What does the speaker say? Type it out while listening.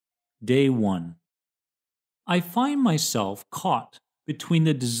Day 1. I find myself caught between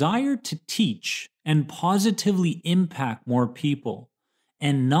the desire to teach and positively impact more people,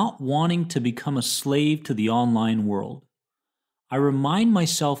 and not wanting to become a slave to the online world. I remind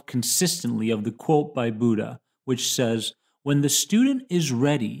myself consistently of the quote by Buddha, which says, "When the student is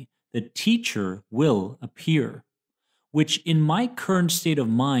ready, the teacher will appear," which in my current state of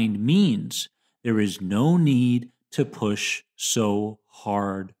mind means there is no need to push so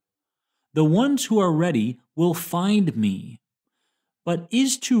hard. The ones who are ready will find me. But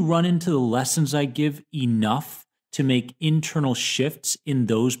is to run into the lessons I give enough to make internal shifts in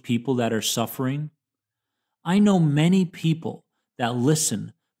those people that are suffering? I know many people that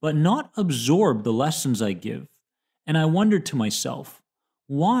listen but not absorb the lessons I give, and I wonder to myself,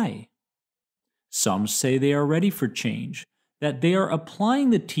 why? Some say they are ready for change, that they are applying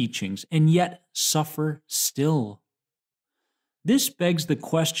the teachings and yet suffer still. This begs the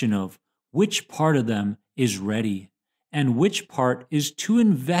question of which part of them is ready and which part is too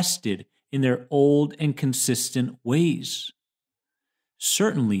invested in their old and consistent ways.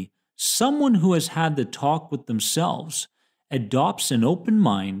 Certainly, someone who has had the talk with themselves, adopts an open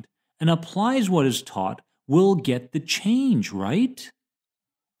mind, and applies what is taught will get the change, right?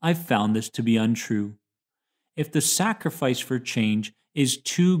 I've found this to be untrue. If the sacrifice for change is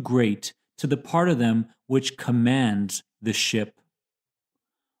too great to the part of them which commands the ship.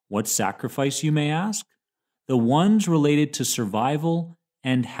 What sacrifice, you may ask? The ones related to survival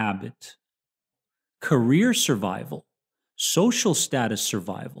and habit. Career survival, social status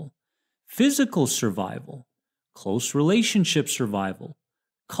survival, physical survival, close relationship survival,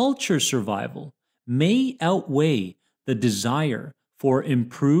 culture survival may outweigh the desire for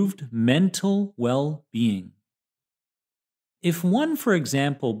improved mental well-being. If one, for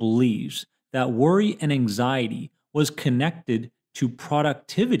example, believes that worry and anxiety was connected to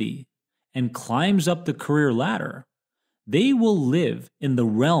productivity and climbs up the career ladder, they will live in the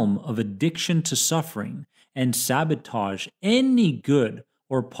realm of addiction to suffering and sabotage any good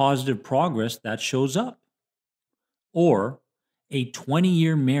or positive progress that shows up. Or a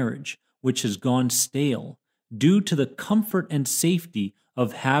 20-year marriage which has gone stale due to the comfort and safety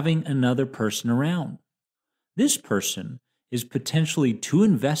of having another person around. This person is potentially too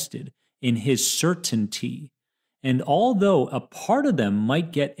invested in his certainty, and although a part of them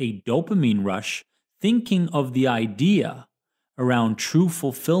might get a dopamine rush thinking of the idea around true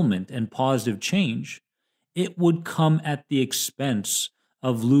fulfillment and positive change, it would come at the expense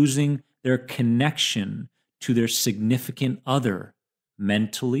of losing their connection to their significant other,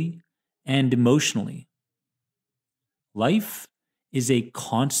 mentally and emotionally. Life is a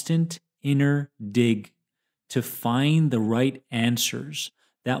constant inner dig to find the right answers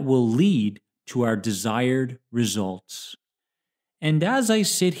that will lead to our desired results. And as I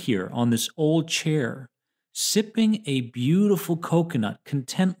sit here on this old chair, sipping a beautiful coconut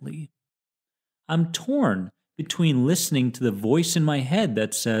contently, I'm torn between listening to the voice in my head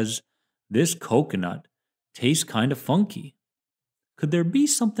that says, "This coconut tastes kind of funky. Could there be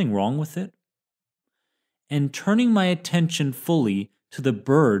something wrong with it?" and turning my attention fully to the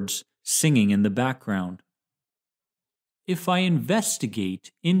birds singing in the background. If I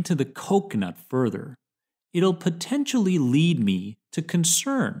investigate into the coconut further, it'll potentially lead me to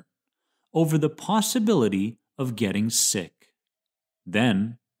concern over the possibility of getting sick.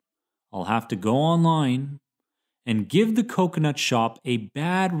 Then I'll have to go online and give the coconut shop a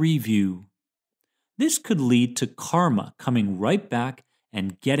bad review. This could lead to karma coming right back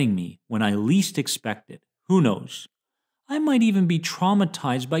and getting me when I least expect it. Who knows? I might even be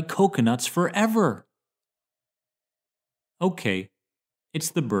traumatized by coconuts forever. Okay, it's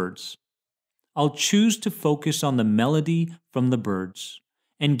the birds. I'll choose to focus on the melody from the birds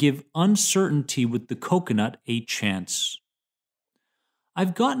and give uncertainty with the coconut a chance.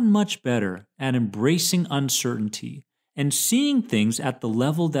 I've gotten much better at embracing uncertainty and seeing things at the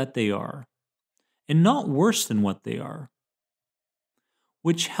level that they are, and not worse than what they are,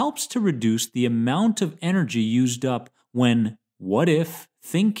 which helps to reduce the amount of energy used up when what if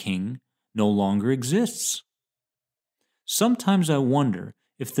thinking no longer exists. Sometimes I wonder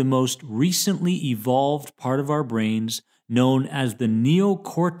if the most recently evolved part of our brains, known as the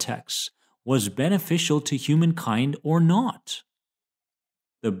neocortex, was beneficial to humankind or not.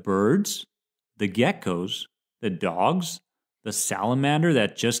 The birds, the geckos, the dogs, the salamander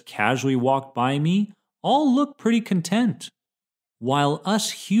that just casually walked by me all look pretty content, while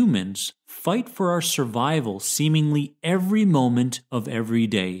us humans fight for our survival seemingly every moment of every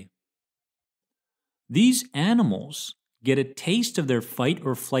day. These animals get a taste of their fight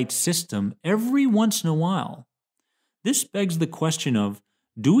or flight system every once in a while. This begs the question of,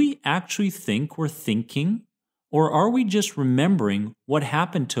 do we actually think we're thinking, or are we just remembering what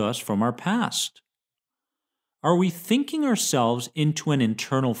happened to us from our past? Are we thinking ourselves into an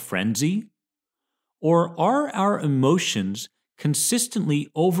internal frenzy, or are our emotions consistently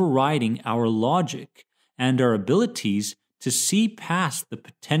overriding our logic and our abilities to see past the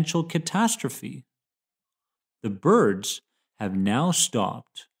potential catastrophe? The birds have now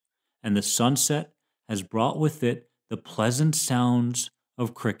stopped, and the sunset has brought with it the pleasant sounds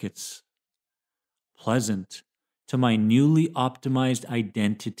of crickets. Pleasant to my newly optimized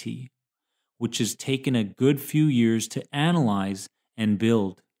identity, which has taken a good few years to analyze and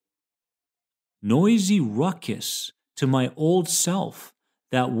build. Noisy ruckus to my old self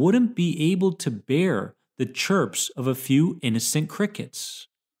that wouldn't be able to bear the chirps of a few innocent crickets.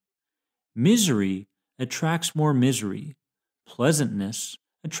 Misery attracts more misery. Pleasantness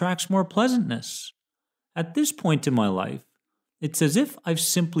attracts more pleasantness. At this point in my life, it's as if I've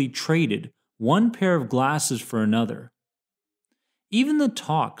simply traded one pair of glasses for another. Even the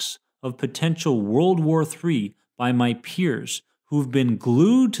talks of potential World War III by my peers who've been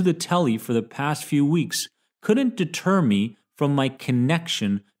glued to the telly for the past few weeks couldn't deter me from my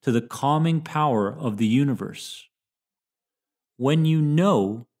connection to the calming power of the universe. When you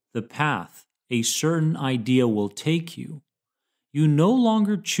know the path a certain idea will take you, you no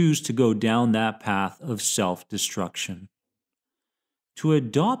longer choose to go down that path of self-destruction. To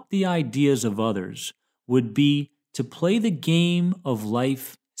adopt the ideas of others would be to play the game of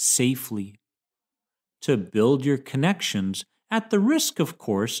life safely, to build your connections at the risk, of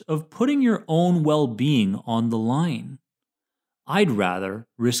course, of putting your own well-being on the line. I'd rather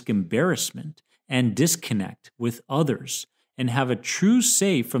risk embarrassment and disconnect with others and have a true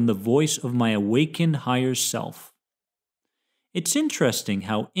say from the voice of my awakened higher self. It's interesting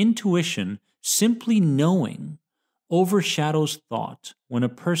how intuition, simply knowing, overshadows thought when a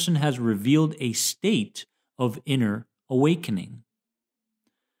person has revealed a state of inner awakening.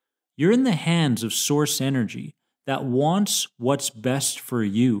 You're in the hands of source energy that wants what's best for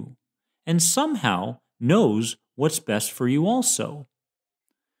you and somehow knows what's best for you also.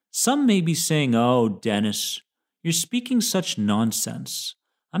 Some may be saying, "Oh, Dennis, you're speaking such nonsense.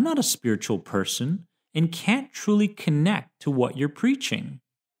 I'm not a spiritual person and can't truly connect to what you're preaching."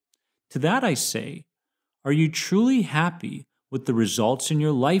 To that I say, are you truly happy with the results in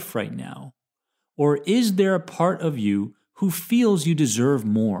your life right now? Or is there a part of you who feels you deserve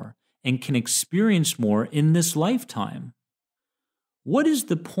more and can experience more in this lifetime? What is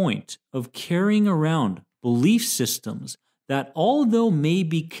the point of carrying around belief systems that, although may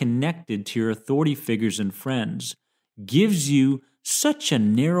be connected to your authority figures and friends, gives you such a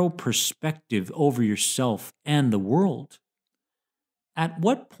narrow perspective over yourself and the world? At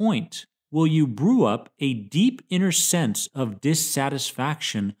what point will you brew up a deep inner sense of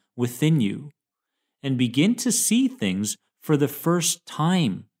dissatisfaction within you and begin to see things for the first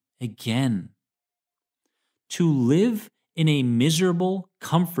time again? To live in a miserable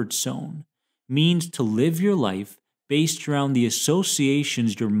comfort zone means to live your life based around the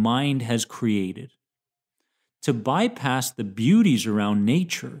associations your mind has created. To bypass the beauties around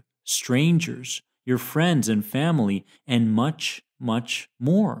nature, strangers, your friends and family, and much, much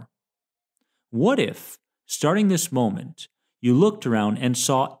more. What if, starting this moment, you looked around and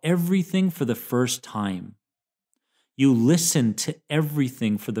saw everything for the first time? You listened to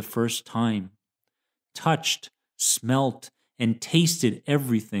everything for the first time, touched, smelt, and tasted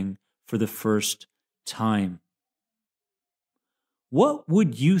everything for the first time. What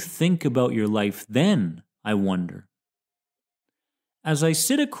would you think about your life then, I wonder? As I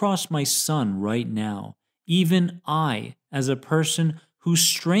sit across my son right now, even I, as a person who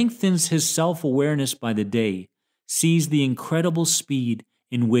strengthens his self-awareness by the day, sees the incredible speed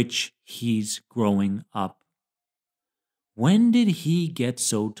in which he's growing up. When did he get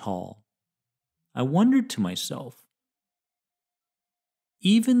so tall? I wondered to myself.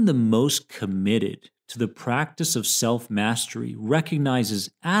 Even the most committed to the practice of self-mastery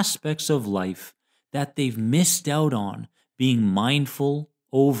recognizes aspects of life that they've missed out on being mindful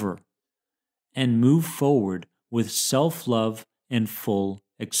over, and move forward with self-love and full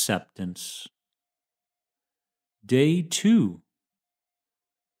acceptance. Day 2.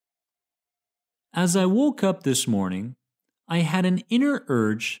 As I woke up this morning, I had an inner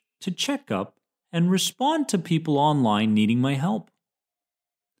urge to check up and respond to people online needing my help.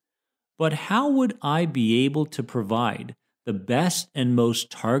 But how would I be able to provide the best and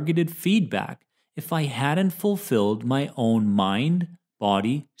most targeted feedback if I hadn't fulfilled my own mind,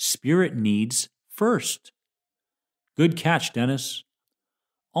 body, spirit needs first? Good catch, Dennis.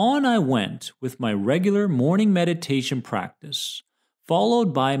 On I went with my regular morning meditation practice,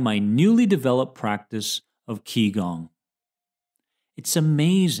 followed by my newly developed practice of Qigong. It's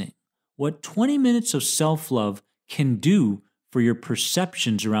amazing what 20 minutes of self-love can do for your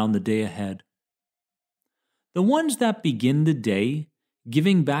perceptions around the day ahead. The ones that begin the day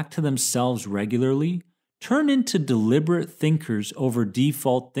giving back to themselves regularly turn into deliberate thinkers over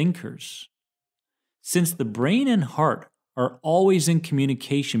default thinkers. Since the brain and heart are always in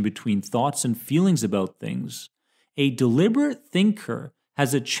communication between thoughts and feelings about things, a deliberate thinker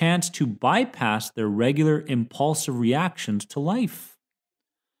has a chance to bypass their regular impulsive reactions to life.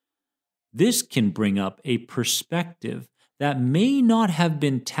 This can bring up a perspective that may not have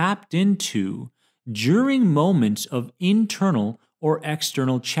been tapped into during moments of internal or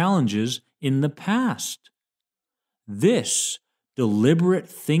external challenges in the past. This deliberate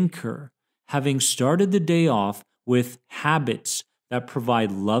thinker, having started the day off with habits that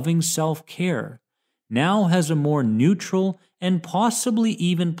provide loving self-care, now has a more neutral and possibly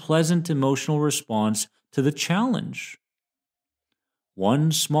even pleasant emotional response to the challenge.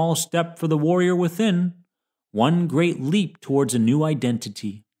 One small step for the warrior within, one great leap towards a new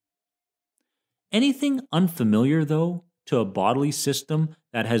identity. Anything unfamiliar, though, to a bodily system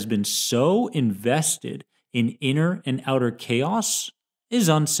that has been so invested in inner and outer chaos is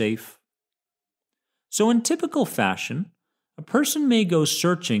unsafe. So in typical fashion, a person may go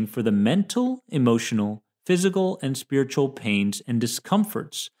searching for the mental, emotional, physical, and spiritual pains and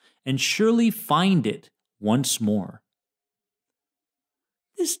discomforts and surely find it once more.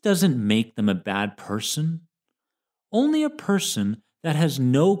 This doesn't make them a bad person, only a person that has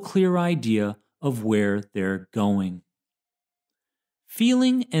no clear idea of where they're going.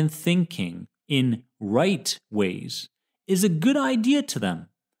 Feeling and thinking in right ways is a good idea to them,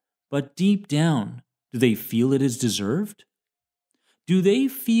 but deep down, do they feel it is deserved? Do they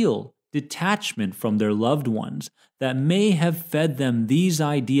feel detachment from their loved ones that may have fed them these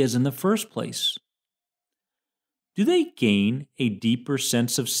ideas in the first place? Do they gain a deeper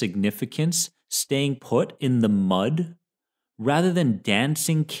sense of significance staying put in the mud rather than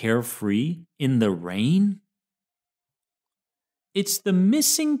dancing carefree in the rain? It's the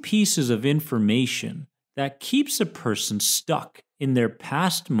missing pieces of information that keeps a person stuck in their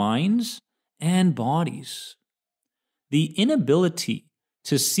past minds and bodies. The inability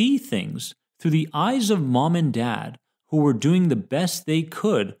to see things through the eyes of mom and dad who were doing the best they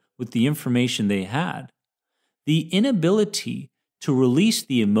could with the information they had. The inability to release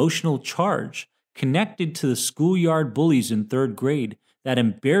the emotional charge connected to the schoolyard bullies in 3rd grade that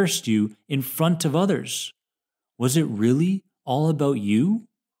embarrassed you in front of others. Was it really all about you?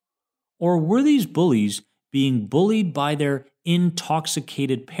 Or were these bullies being bullied by their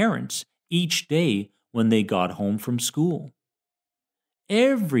intoxicated parents each day when they got home from school?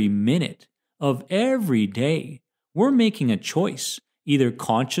 Every minute of every day, we're making a choice, either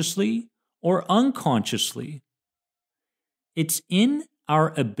consciously or unconsciously. It's in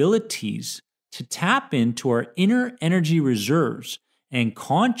our abilities to tap into our inner energy reserves and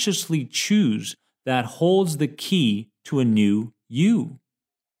consciously choose that holds the key to a new you.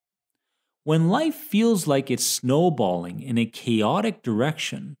 When life feels like it's snowballing in a chaotic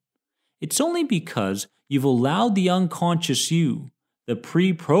direction, it's only because you've allowed the unconscious you, the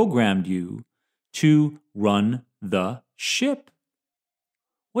pre-programmed you, to run the ship.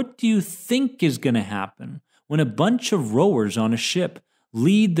 What do you think is going to happen when a bunch of rowers on a ship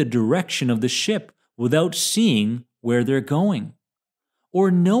lead the direction of the ship without seeing where they're going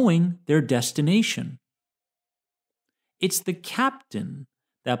or knowing their destination? It's the captain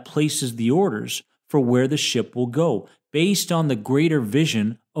that places the orders for where the ship will go based on the greater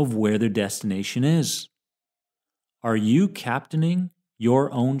vision of where their destination is. Are you captaining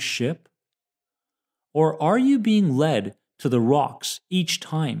your own ship? Or are you being led to the rocks each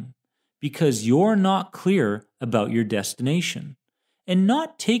time because you're not clear about your destination and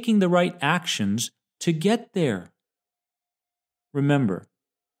not taking the right actions to get there? Remember,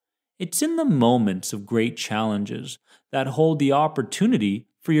 it's in the moments of great challenges that hold the opportunity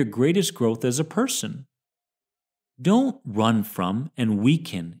for your greatest growth as a person. Don't run from and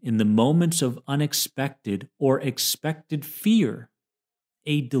weaken in the moments of unexpected or expected fear.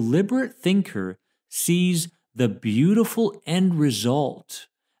 A deliberate thinker sees the beautiful end result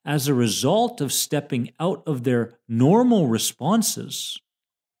as a result of stepping out of their normal responses,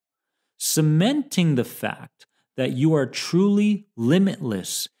 cementing the fact that you are truly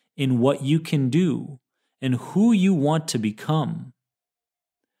limitless in what you can do and who you want to become.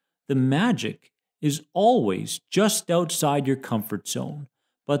 The magic is always just outside your comfort zone,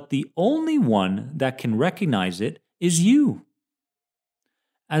 but the only one that can recognize it is you.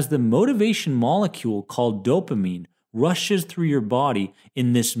 As the motivation molecule called dopamine rushes through your body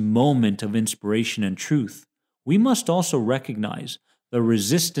in this moment of inspiration and truth, we must also recognize the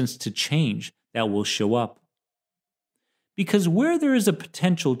resistance to change that will show up. Because where there is a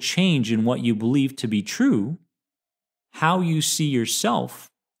potential change in what you believe to be true, how you see yourself,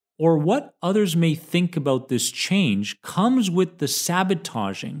 or what others may think about this change comes with the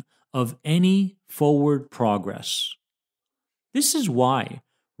sabotaging of any forward progress. This is why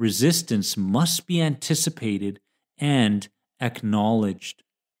resistance must be anticipated and acknowledged,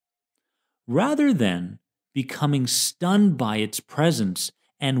 rather than becoming stunned by its presence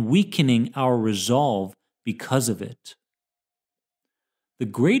and weakening our resolve because of it. The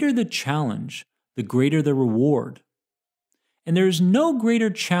greater the challenge, the greater the reward. And there is no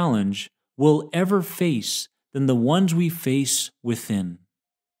greater challenge we'll ever face than the ones we face within.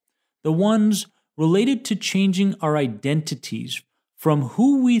 The ones related to changing our identities from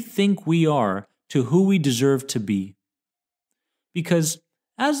who we think we are to who we deserve to be. Because,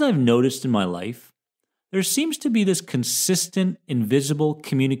 as I've noticed in my life, there seems to be this consistent, invisible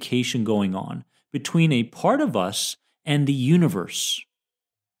communication going on between a part of us and the universe.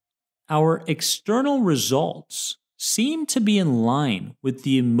 Our external results seem to be in line with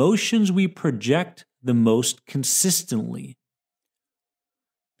the emotions we project the most consistently.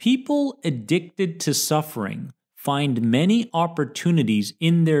 People addicted to suffering find many opportunities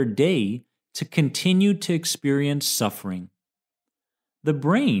in their day to continue to experience suffering. The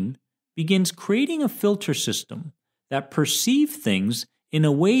brain begins creating a filter system that perceives things in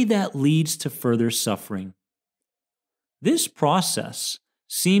a way that leads to further suffering. This process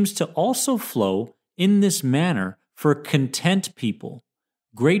seems to also flow in this manner for content people,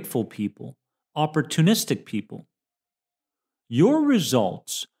 grateful people, opportunistic people. Your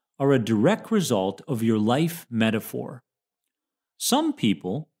results are a direct result of your life metaphor. Some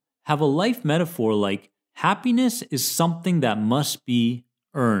people have a life metaphor like happiness is something that must be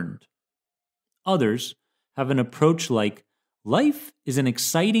earned. Others have an approach like life is an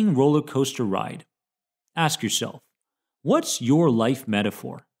exciting roller coaster ride. Ask yourself, what's your life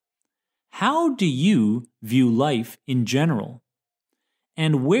metaphor? How do you view life in general?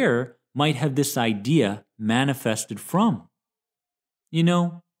 And where might have this idea manifested from? You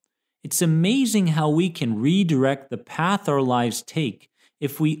know, it's amazing how we can redirect the path our lives take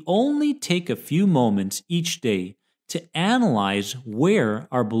if we only take a few moments each day to analyze where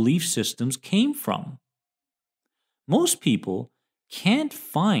our belief systems came from. Most people can't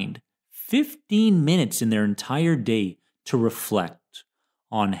find 15 minutes in their entire day to reflect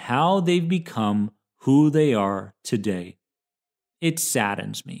on how they've become who they are today. It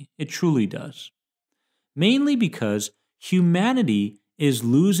saddens me. It truly does. Mainly because humanity is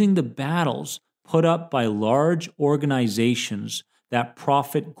losing the battles put up by large organizations that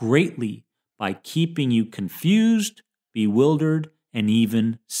profit greatly by keeping you confused, bewildered, and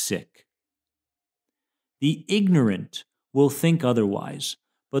even sick. The ignorant will think otherwise,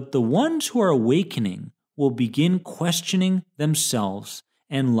 but the ones who are awakening will begin questioning themselves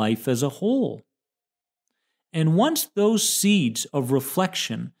and life as a whole. And once those seeds of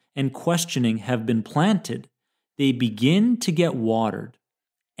reflection and questioning have been planted, they begin to get watered.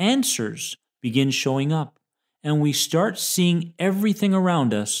 Answers begin showing up, and we start seeing everything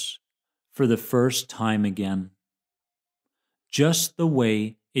around us for the first time again. Just the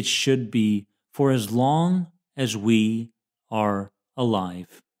way it should be for as long as we are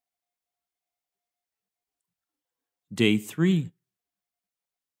alive. Day 3.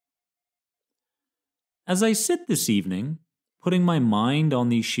 As I sit this evening, putting my mind on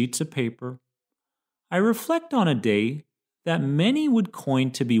these sheets of paper, I reflect on a day that many would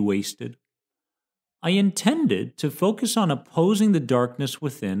coin to be wasted. I intended to focus on opposing the darkness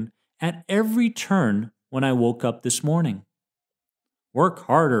within at every turn when I woke up this morning. Work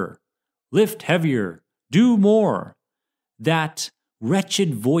harder, lift heavier, do more, that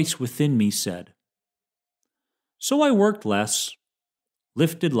wretched voice within me said. So I worked less,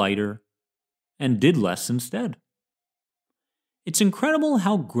 lifted lighter, and did less instead. It's incredible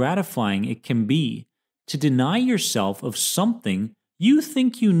how gratifying it can be to deny yourself of something you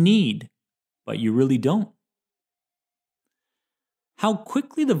think you need, but you really don't. How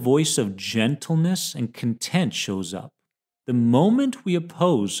quickly the voice of gentleness and content shows up the moment we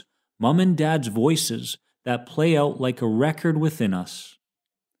oppose mom and dad's voices that play out like a record within us.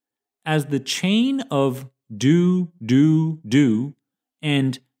 As the chain of do,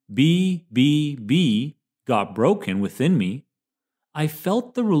 and be got broken within me, I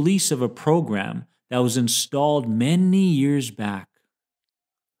felt the release of a program that was installed many years back.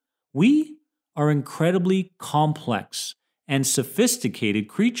 We are incredibly complex and sophisticated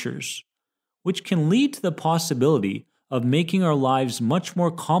creatures. which can lead to the possibility of making our lives much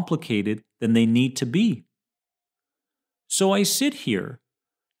more complicated than they need to be. So I sit here,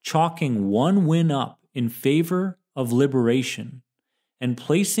 chalking one win up in favor of liberation and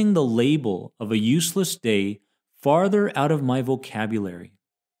placing the label of a useless day farther out of my vocabulary.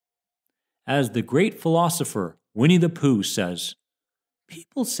 As the great philosopher Winnie the Pooh says,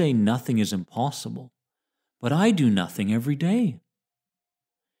 people say nothing is impossible, but I do nothing every day.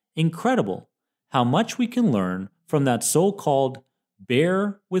 Incredible how much we can learn from that so-called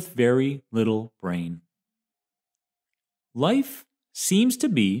bear with very little brain. Life seems to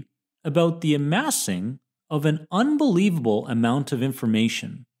be about the amassing of an unbelievable amount of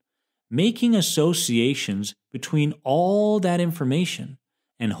information, making associations between all that information,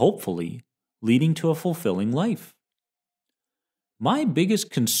 and hopefully leading to a fulfilling life. My biggest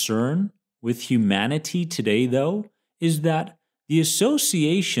concern with humanity today, though, is that the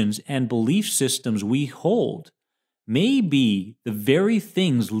associations and belief systems we hold may be the very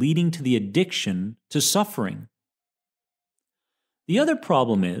things leading to the addiction to suffering. The other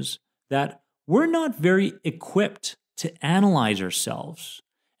problem is that we're not very equipped to analyze ourselves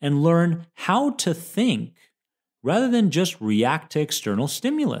and learn how to think rather than just react to external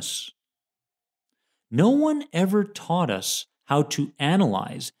stimulus. No one ever taught us how to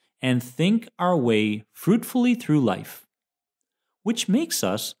analyze and think our way fruitfully through life, which makes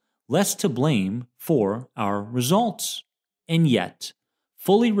us less to blame for our results, and yet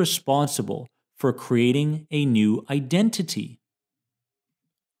fully responsible for creating a new identity.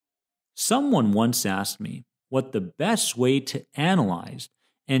 Someone once asked me what the best way to analyze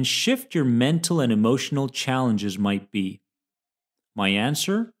and shift your mental and emotional challenges might be. My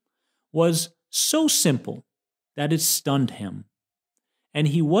answer was so simple that it stunned him, and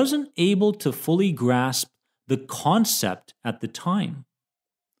he wasn't able to fully grasp the concept at the time.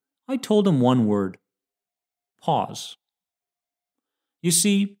 I told him one word: pause. You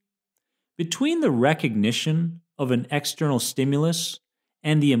see, between the recognition of an external stimulus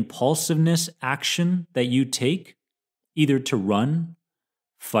and the impulsiveness action that you take, either to run,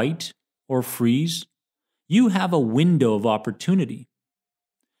 fight, or freeze, you have a window of opportunity.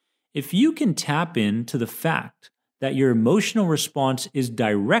 If you can tap into the fact that your emotional response is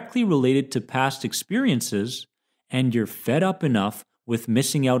directly related to past experiences and you're fed up enough with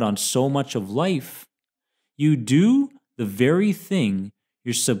missing out on so much of life, you do the very thing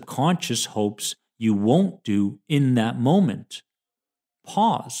your subconscious hopes you won't do in that moment.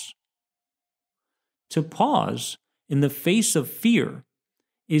 Pause. To pause in the face of fear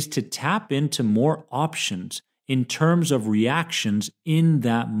is to tap into more options in terms of reactions in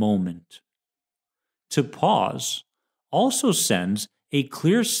that moment. To pause also sends a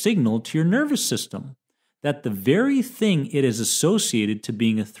clear signal to your nervous system that the very thing it is associated to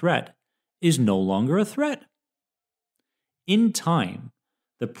being a threat is no longer a threat. In time,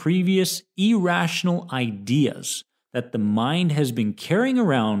 the previous irrational ideas that the mind has been carrying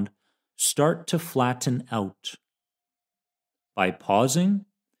around start to flatten out. By pausing,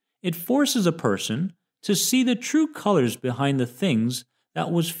 it forces a person to see the true colors behind the things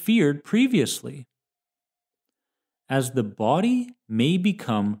that was feared previously. As the body may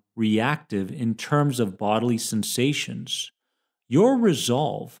become reactive in terms of bodily sensations, your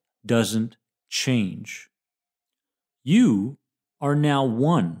resolve doesn't change. You are now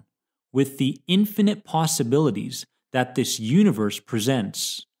one with the infinite possibilities that this universe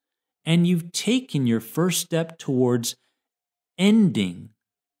presents, and you've taken your first step towards ending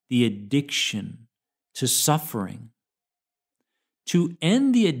the addiction to suffering. To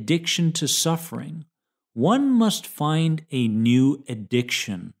end the addiction to suffering, one must find a new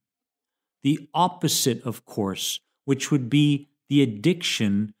addiction. The opposite, of course, which would be the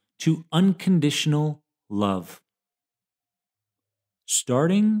addiction to unconditional love.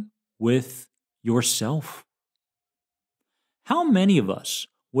 Starting with yourself. How many of us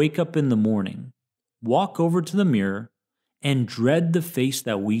wake up in the morning, walk over to the mirror, and dread the face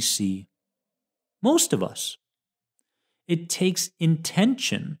that we see? Most of us. It takes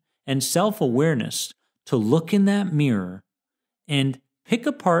intention and self-awareness to look in that mirror and pick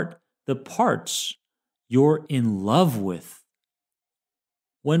apart the parts you're in love with.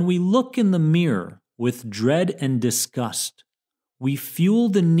 When we look in the mirror with dread and disgust, we fuel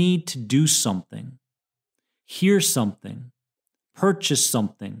the need to do something, hear something, purchase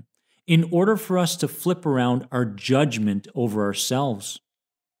something, in order for us to flip around our judgment over ourselves.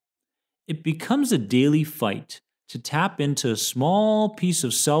 It becomes a daily fight to tap into a small piece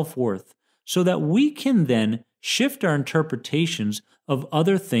of self-worth so that we can then shift our interpretations of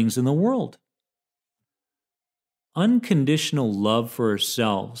other things in the world. Unconditional love for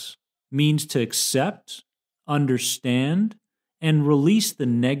ourselves means to accept, understand, and release the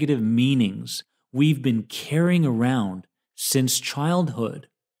negative meanings we've been carrying around since childhood.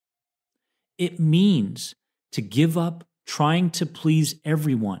 It means to give up trying to please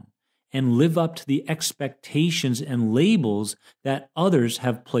everyone and live up to the expectations and labels that others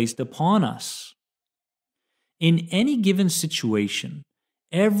have placed upon us. In any given situation,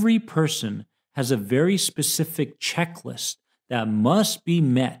 every person has a very specific checklist that must be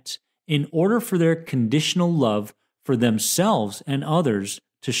met in order for their conditional love for themselves and others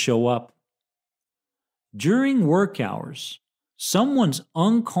to show up. During work hours, someone's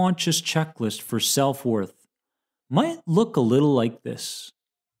unconscious checklist for self-worth might look a little like this.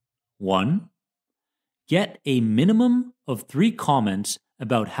 1. Get a minimum of 3 comments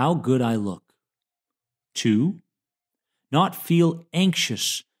about how good I look. 2. Not feel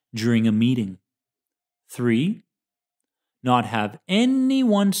anxious during a meeting. 3. Not have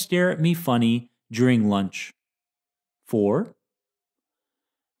anyone stare at me funny during lunch. 4.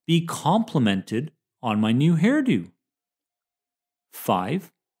 Be complimented on my new hairdo.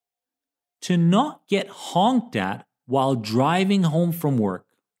 5. To not get honked at while driving home from work.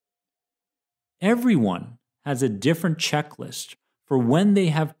 Everyone has a different checklist for when they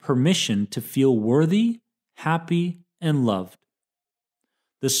have permission to feel worthy, happy, and loved.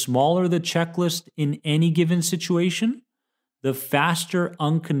 The smaller the checklist in any given situation, the faster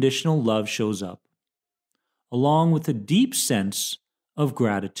unconditional love shows up, along with a deep sense of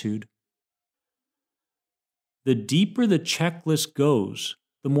gratitude. The deeper the checklist goes,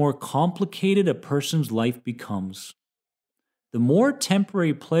 the more complicated a person's life becomes. The more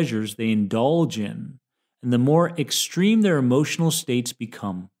temporary pleasures they indulge in, and the more extreme their emotional states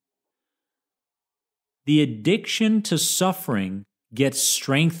become. The addiction to suffering gets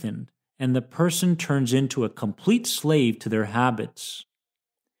strengthened, and the person turns into a complete slave to their habits.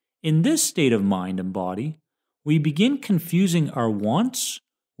 In this state of mind and body, we begin confusing our wants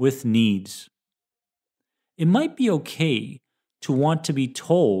with needs. It might be okay to want to be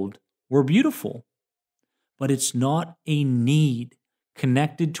told we're beautiful, but it's not a need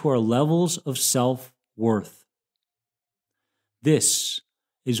connected to our levels of self-worth. This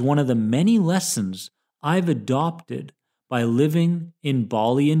is one of the many lessons I've adopted by living in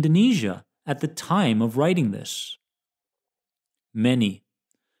Bali, Indonesia at the time of writing this. Many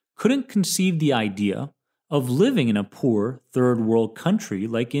couldn't conceive the idea of living in a poor third world country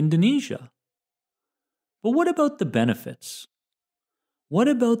like Indonesia. But what about the benefits? What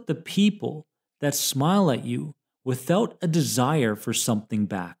about the people that smile at you without a desire for something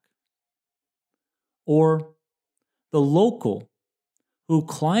back? Or the local who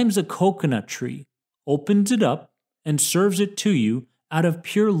climbs a coconut tree, opens it up, and serves it to you out of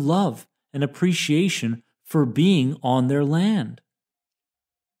pure love and appreciation for being on their land?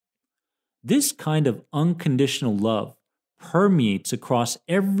 This kind of unconditional love permeates across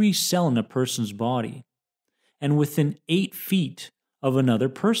every cell in a person's body and within 8 feet of another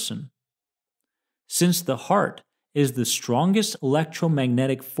person. Since the heart is the strongest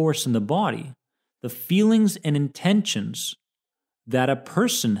electromagnetic force in the body, the feelings and intentions that a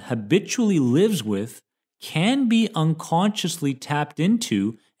person habitually lives with can be unconsciously tapped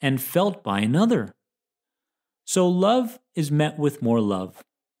into and felt by another. So love is met with more love.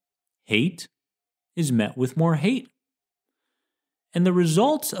 Hate is met with more hate. And the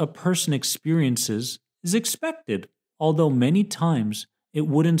results a person experiences is expected, although many times it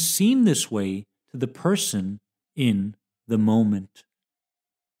wouldn't seem this way to the person in the moment.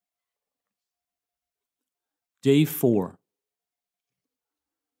 Day 4.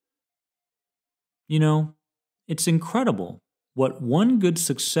 It's incredible what one good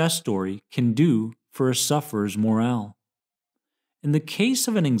success story can do for a sufferer's morale. In the case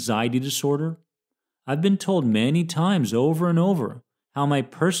of an anxiety disorder, I've been told many times over and over how my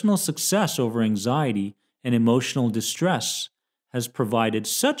personal success over anxiety and emotional distress has provided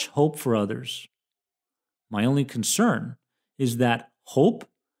such hope for others. My only concern is that hope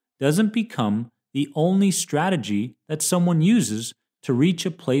doesn't become the only strategy that someone uses to reach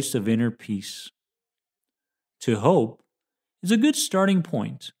a place of inner peace. To hope is a good starting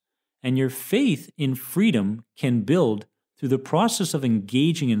point, and your faith in freedom can build through the process of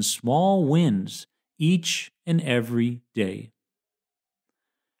engaging in small wins each and every day.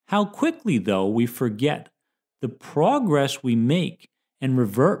 How quickly, though, we forget the progress we make and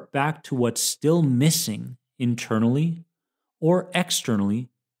revert back to what's still missing internally or externally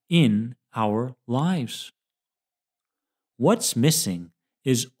in our lives. What's missing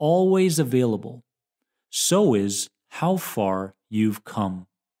is always available. So is how far you've come.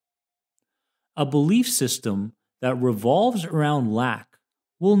 A belief system that revolves around lack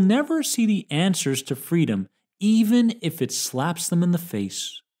will never see the answers to freedom, even if it slaps them in the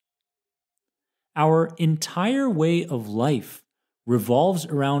face. Our entire way of life revolves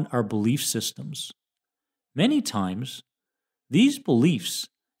around our belief systems. Many times, these beliefs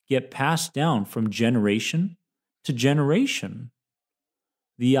get passed down from generation to generation.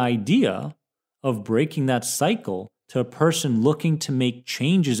 The idea of breaking that cycle to a person looking to make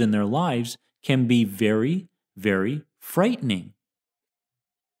changes in their lives can be very, very frightening.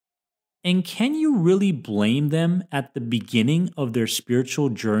 And can you really blame them at the beginning of their spiritual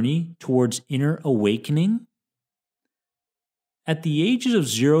journey towards inner awakening? At the ages of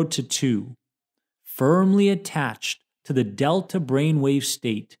 0 to 2, firmly attached to the delta brainwave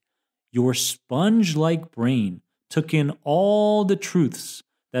state, your sponge-like brain took in all the truths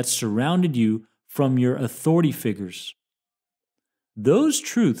that surrounded you from your authority figures. Those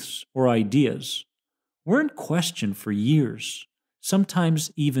truths or ideas weren't questioned for years,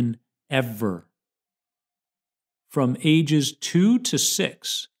 sometimes even ever. From ages 2 to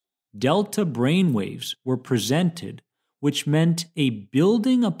 6, delta brainwaves were presented, which meant a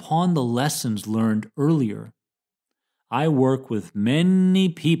building upon the lessons learned earlier. I work with many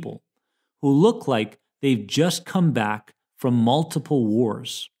people who look like they've just come back from multiple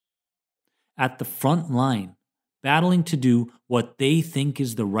wars, at the front line, battling to do what they think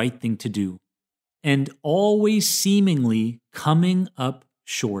is the right thing to do, and always seemingly coming up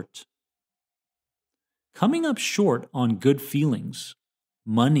short. Coming up short on good feelings,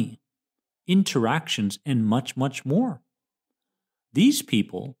 money, interactions, and much, much more. These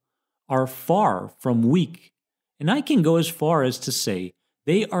people are far from weak, and I can go as far as to say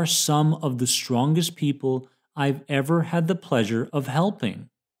they are some of the strongest people I've ever had the pleasure of helping.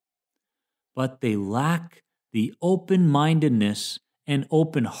 But they lack the open-mindedness and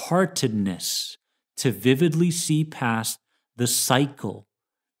open-heartedness to vividly see past the cycle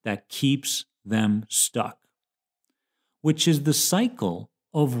that keeps them stuck, which is the cycle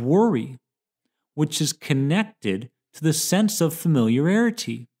of worry, which is connected to the sense of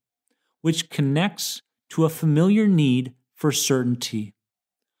familiarity, which connects to a familiar need for certainty,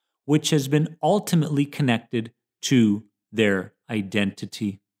 which has been ultimately connected to their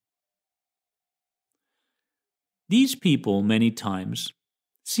identity. These people, many times,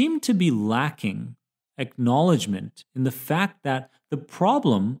 seem to be lacking acknowledgement in the fact that the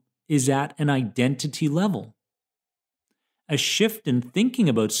problem is at an identity level. A shift in thinking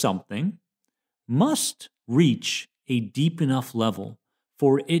about something must reach a deep enough level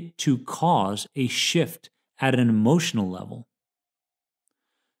for it to cause a shift at an emotional level.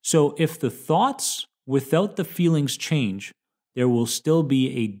 So if the thoughts without the feelings change, there will still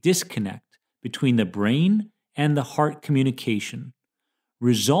be a disconnect between the brain and the heart communication,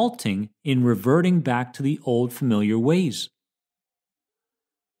 resulting in reverting back to the old familiar ways.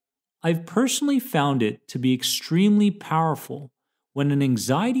 I've personally found it to be extremely powerful when an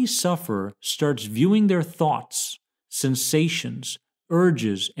anxiety sufferer starts viewing their thoughts, sensations,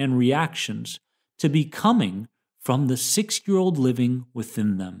 urges, and reactions to be coming from the 6-year-old living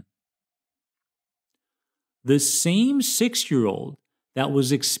within them. The same 6-year-old that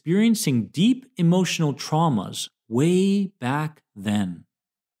was experiencing deep emotional traumas way back then.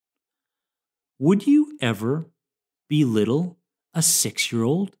 Would you ever belittle a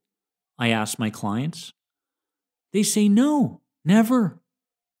 6-year-old? I ask my clients. They say no, never.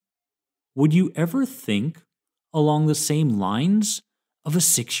 Would you ever think along the same lines of a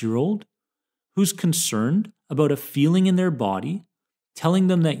 6-year-old who's concerned about a feeling in their body, telling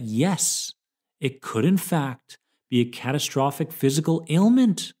them that yes, it could in fact be a catastrophic physical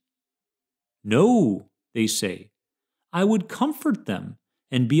ailment? No, they say. I would comfort them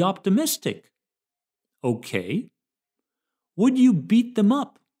and be optimistic. Okay. Would you beat them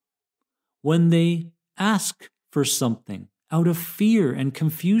up when they ask for something out of fear and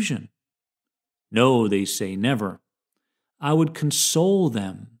confusion? No, they say, never. I would console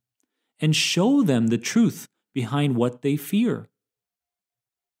them and show them the truth behind what they fear.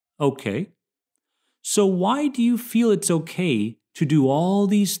 Okay. So why do you feel it's okay to do all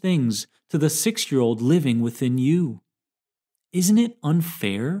these things to the 6-year-old living within you? Isn't it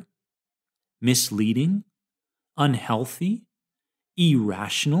unfair, misleading, unhealthy,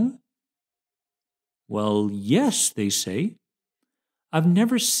 irrational? Well, yes, they say. I've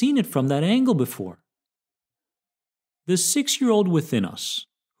never seen it from that angle before. The 6-year-old within us,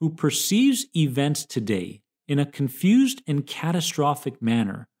 who perceives events today in a confused and catastrophic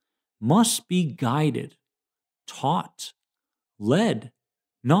manner, must be guided, taught, led,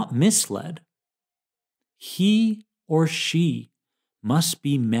 not misled. He or she must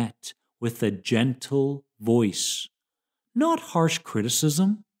be met with a gentle voice, not harsh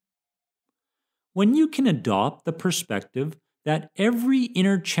criticism. When you can adopt the perspective that every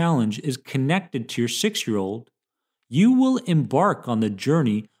inner challenge is connected to your 6-year-old, you will embark on the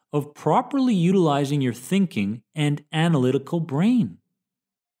journey of properly utilizing your thinking and analytical brain.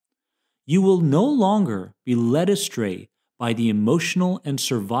 You will no longer be led astray by the emotional and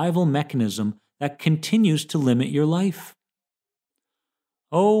survival mechanism that continues to limit your life.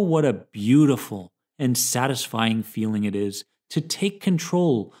 Oh, what a beautiful and satisfying feeling it is to take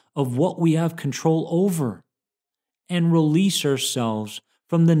control of what we have control over and release ourselves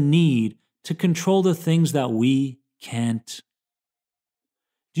from the need to control the things that we can't.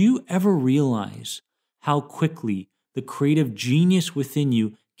 Do you ever realize how quickly the creative genius within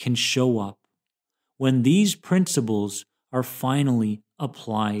you can show up when these principles are finally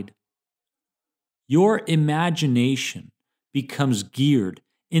applied? Your imagination becomes geared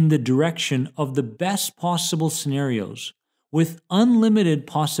in the direction of the best possible scenarios with unlimited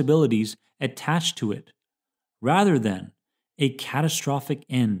possibilities attached to it, rather than a catastrophic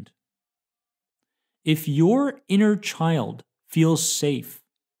end. If your inner child feels safe,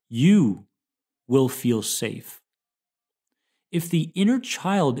 you will feel safe. If the inner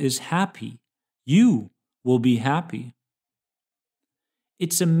child is happy, you will be happy.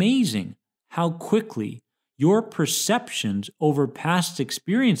 It's amazing how quickly your perceptions over past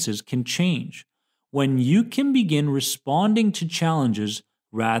experiences can change when you can begin responding to challenges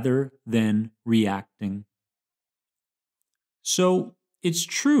rather than reacting. So, it's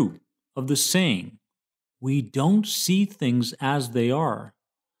true of the saying, we don't see things as they are,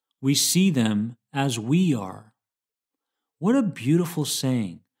 we see them as we are. What a beautiful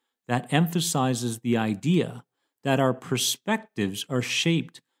saying that emphasizes the idea that our perspectives are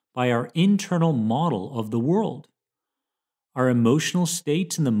shaped by our internal model of the world, our emotional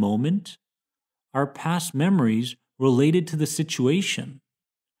states in the moment, our past memories related to the situation,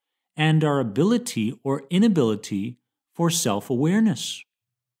 and our ability or inability for self-awareness.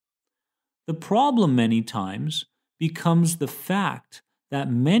 The problem many times becomes the fact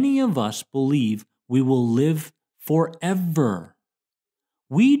that many of us believe we will live forever.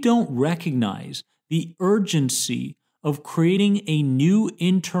 We don't recognize the urgency of creating a new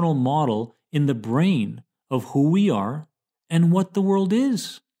internal model in the brain of who we are and what the world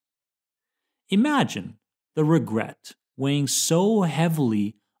is. Imagine the regret weighing so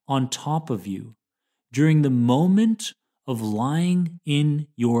heavily on top of you during the moment of lying in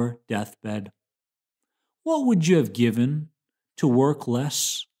your deathbed. What would you have given to work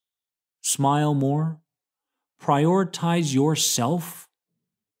less, smile more, prioritize yourself?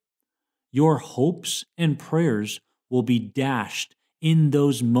 Your hopes and prayers will be dashed in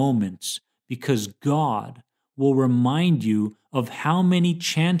those moments because God will remind you of how many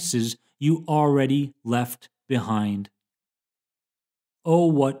chances you already left behind. Oh,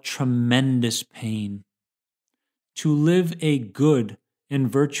 what tremendous pain! To live a good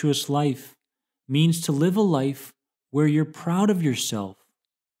and virtuous life means to live a life where you're proud of yourself.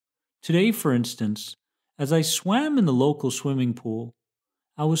 Today, for instance, as I swam in the local swimming pool,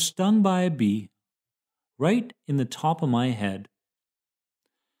 I was stung by a bee right in the top of my head.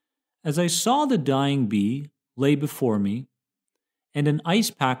 As I saw the dying bee lay before me and an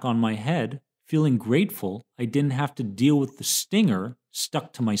ice pack on my head, feeling grateful I didn't have to deal with the stinger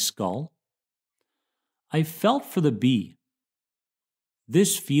stuck to my skull, I felt for the bee.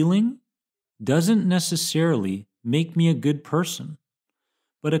 This feeling doesn't necessarily make me a good person,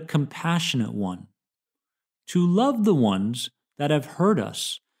 but a compassionate one. To love the ones that have hurt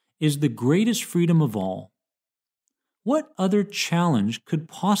us is the greatest freedom of all. What other challenge could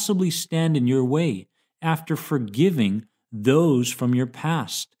possibly stand in your way after forgiving those from your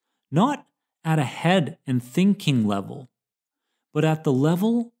past, not at a head and thinking level, but at the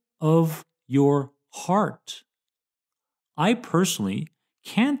level of your heart? I personally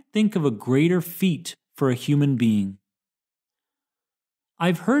can't think of a greater feat for a human being.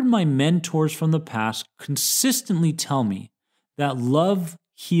 I've heard my mentors from the past consistently tell me that love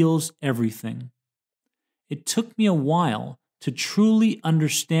heals everything. It took me a while to truly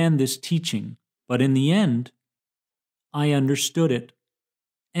understand this teaching, but in the end, I understood it,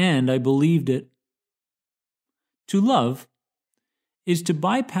 and I believed it. To love is to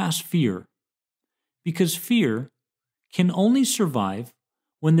bypass fear, because fear can only survive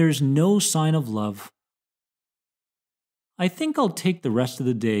when there's no sign of love. I think I'll take the rest of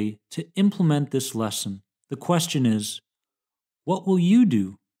the day to implement this lesson. The question is, what will you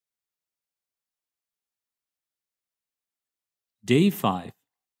do? Day 5.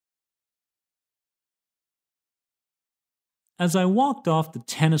 As I walked off the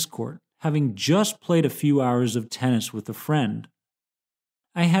tennis court, having just played a few hours of tennis with a friend.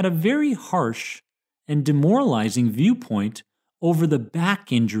 I had a very harsh and demoralizing viewpoint over the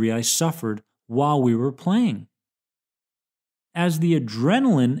back injury I suffered while we were playing. As the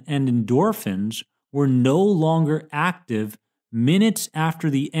adrenaline and endorphins were no longer active minutes after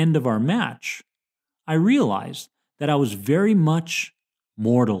the end of our match, I realized that I was very much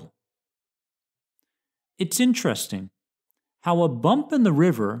mortal. It's interesting how a bump in the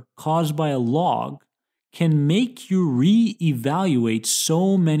river caused by a log can make you re-evaluate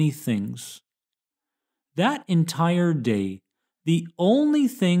so many things. That entire day, the only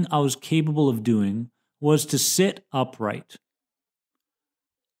thing I was capable of doing was to sit upright.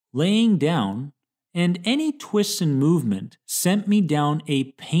 Laying down, and any twist and movement sent me down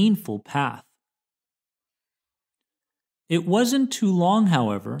a painful path. It wasn't too long,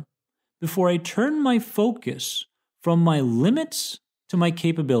 however, before I turned my focus from my limits to my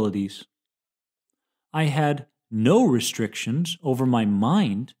capabilities. I had no restrictions over my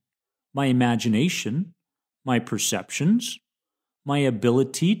mind, my imagination, my perceptions, my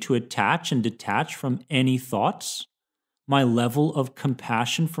ability to attach and detach from any thoughts, my level of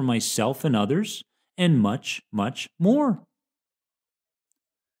compassion for myself and others, and much, much more.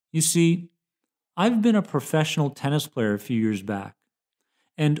 You see, I've been a professional tennis player a few years back,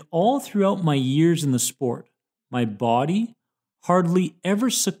 and all throughout my years in the sport, my body hardly ever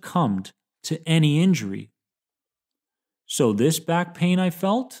succumbed to any injury. So this back pain I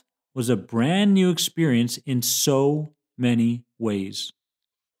felt was a brand new experience in so many ways.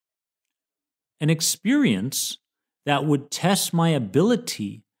 An experience that would test my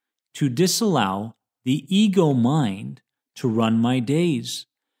ability to disallow the ego mind to run my days.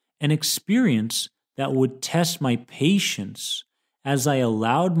 An experience that would test my patience as I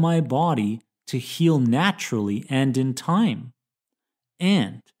allowed my body to heal naturally and in time.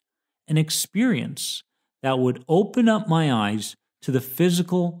 And an experience that would open up my eyes to the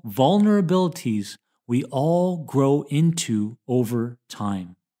physical vulnerabilities we all grow into over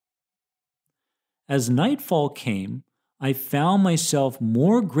time. As nightfall came, I found myself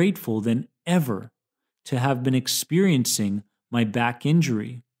more grateful than ever to have been experiencing my back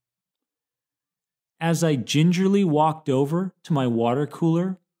injury. As I gingerly walked over to my water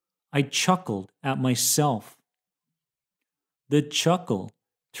cooler, I chuckled at myself. The chuckle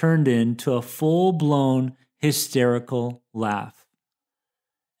turned into a full-blown hysterical laugh.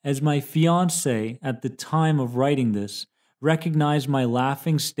 As my fiancée at the time of writing this recognized my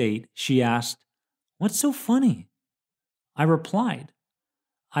laughing state, she asked, "What's so funny?" I replied,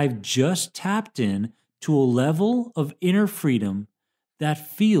 "I've just tapped in to a level of inner freedom that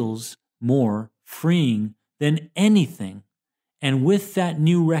feels more freeing than anything. And with that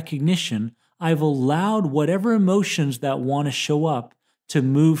new recognition, I've allowed whatever emotions that want to show up to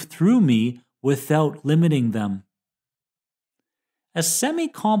move through me without limiting them." A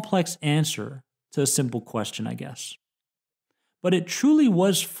semi-complex answer to a simple question, I guess. But it truly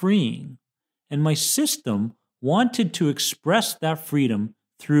was freeing, and my system wanted to express that freedom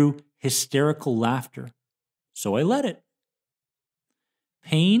through hysterical laughter. So I let it.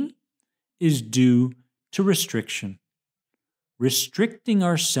 Pain is due to restriction. Restricting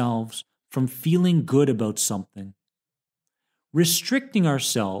ourselves from feeling good about something. Restricting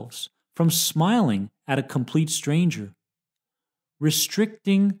ourselves from smiling at a complete stranger.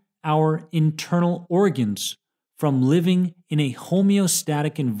 Restricting our internal organs from living in a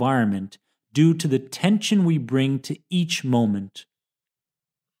homeostatic environment due to the tension we bring to each moment.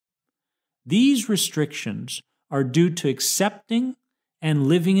 These restrictions are due to accepting and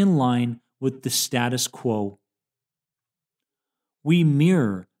living in line with the status quo. We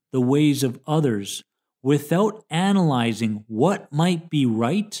mirror the ways of others without analyzing what might be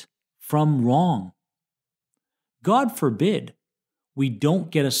right from wrong. God forbid we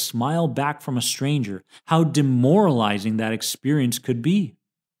don't get a smile back from a stranger. How demoralizing that experience could be.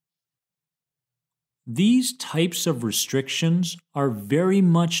 These types of restrictions are very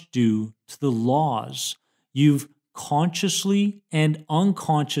much due to the laws you've consciously and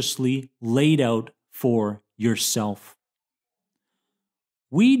unconsciously laid out for yourself.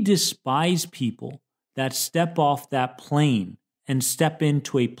 We despise people that step off that plane and step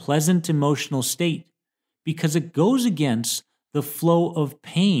into a pleasant emotional state because it goes against the flow of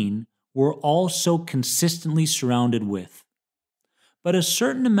pain we're all so consistently surrounded with. But a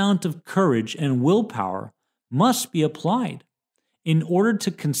certain amount of courage and willpower must be applied in order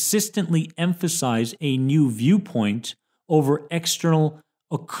to consistently emphasize a new viewpoint over external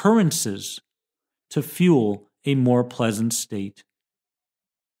occurrences to fuel a more pleasant state.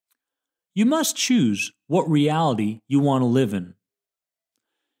 You must choose what reality you want to live in.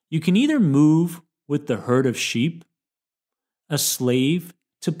 You can either move with the herd of sheep, a slave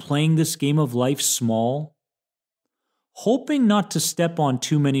to playing this game of life small, hoping not to step on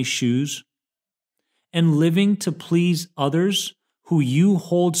too many shoes, and living to please others who you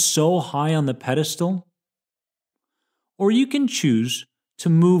hold so high on the pedestal. Or you can choose to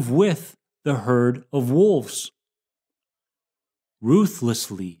move with the herd of wolves,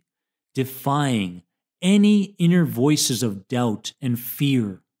 ruthlessly defying any inner voices of doubt and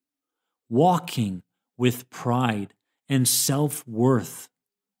fear, walking with pride and self-worth,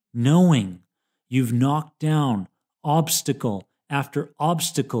 knowing you've knocked down obstacle after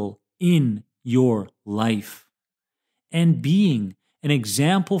obstacle in your life, and being an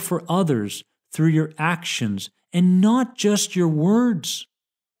example for others through your actions and not just your words.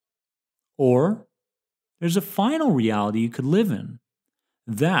 Or there's a final reality you could live in,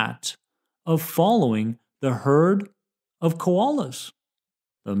 that of following the herd of koalas,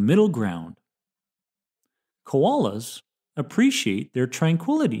 the middle ground. Koalas appreciate their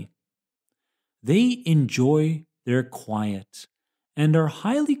tranquility. They enjoy their quiet and are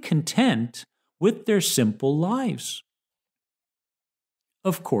highly content with their simple lives.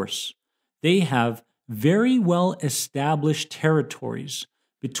 Of course, they have very well established territories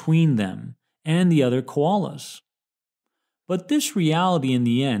between them and the other koalas. But this reality in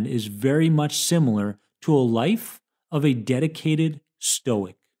the end is very much similar to a life of a dedicated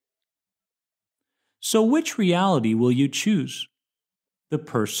stoic. So which reality will you choose? The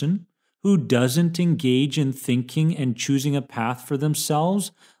person who doesn't engage in thinking and choosing a path for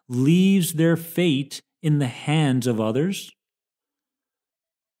themselves leaves their fate in the hands of others?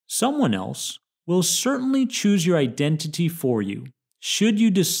 Someone else will certainly choose your identity for you, should you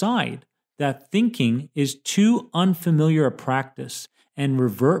decide that thinking is too unfamiliar a practice and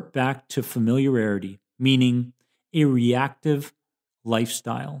revert back to familiarity, meaning a reactive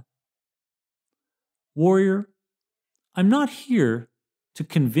lifestyle. Warrior, I'm not here to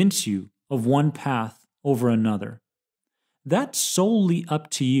convince you of one path over another. That's solely up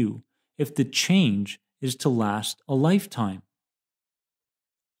to you if the change is to last a lifetime.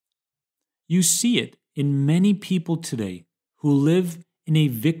 You see it in many people today who live in a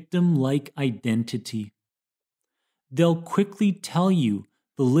victim-like identity. They'll quickly tell you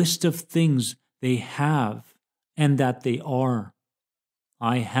the list of things they have and that they are.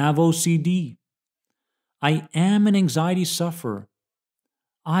 I have OCD. I am an anxiety sufferer.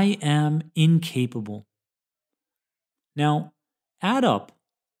 I am incapable. Now, add up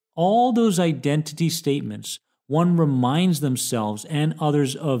all those identity statements one reminds themselves and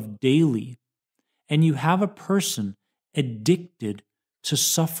others of daily, and you have a person addicted to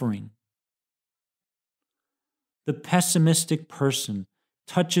suffering. The pessimistic person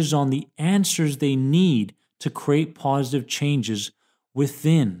touches on the answers they need to create positive changes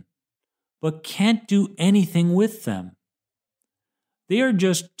within, but can't do anything with them. They are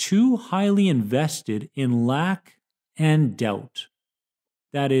just too highly invested in lack and doubt.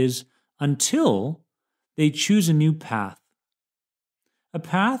 That is, until they choose a new path. A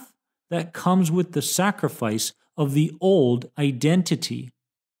path that comes with the sacrifice of the old identity.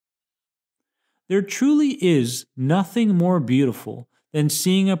 There truly is nothing more beautiful than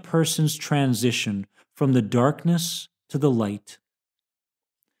seeing a person's transition from the darkness to the light.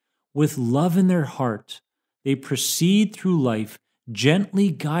 With love in their heart, they proceed through life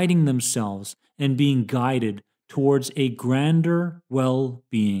gently guiding themselves and being guided towards a grander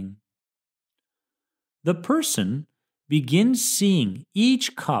well-being. The person begins seeing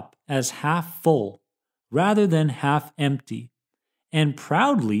each cup as half full rather than half empty, and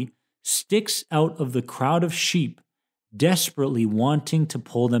proudly sticks out of the crowd of sheep, desperately wanting to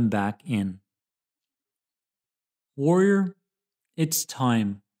pull them back in. Warrior, it's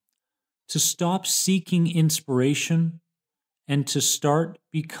time to stop seeking inspiration and to start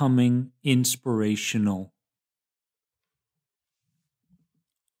becoming inspirational.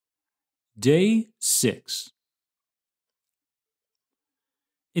 Day 6.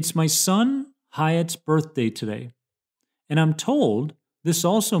 It's my son Hyatt's birthday today, and I'm told this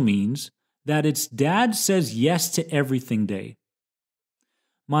also means that it's Dad says yes to everything day.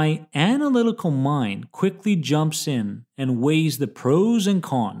 My analytical mind quickly jumps in and weighs the pros and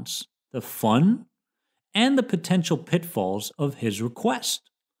cons, the fun, and the potential pitfalls of his request.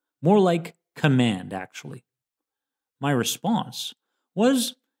 More like command, actually. My response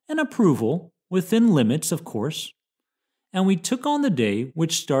was an approval, within limits, of course, and we took on the day,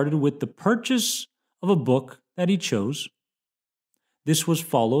 which started with the purchase of a book that he chose. This was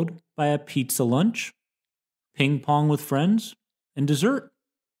followed by a pizza lunch, ping pong with friends, and dessert.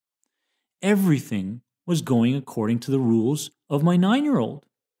 Everything was going according to the rules of my 9-year-old,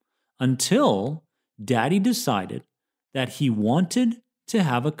 until Daddy decided that he wanted to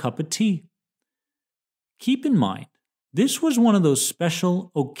have a cup of tea. Keep in mind, this was one of those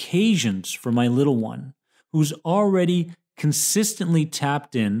special occasions for my little one, who's already consistently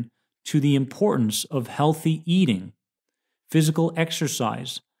tapped in to the importance of healthy eating, physical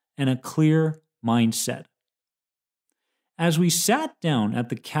exercise, and a clear mindset. As we sat down at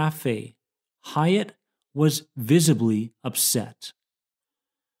the cafe, Hyatt was visibly upset.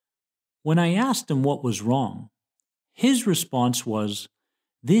 When I asked him what was wrong, his response was,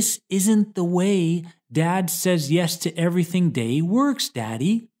 "This isn't the way Dad says yes to everything day works,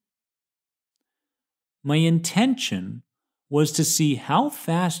 Daddy." My intention was to see how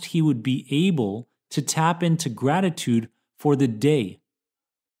fast he would be able to tap into gratitude for the day,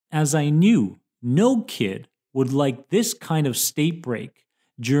 as I knew no kid would like this kind of state break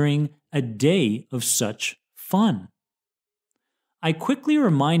during a day of such fun. I quickly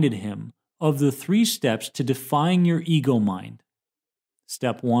reminded him of the 3 steps to defying your ego mind.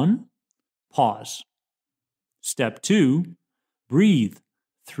 Step 1, pause. Step 2, breathe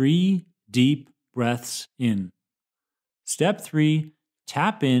 3 deep breaths in. Step 3,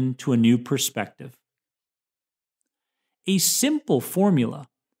 tap into a new perspective. A simple formula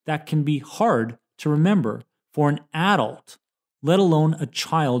that can be hard to remember for an adult, let alone a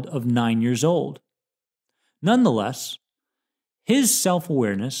child of 9 years old. Nonetheless, his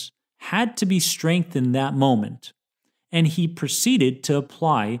self-awareness had to be strengthened that moment, and he proceeded to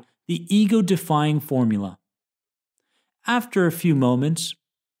apply the ego-defying formula. After a few moments,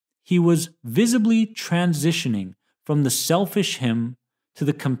 he was visibly transitioning from the selfish him to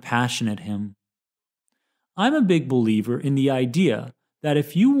the compassionate him. I'm a big believer in the idea that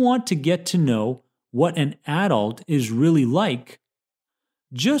if you want to get to know what an adult is really like,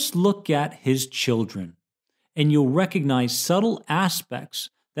 just look at his children, and you'll recognize subtle aspects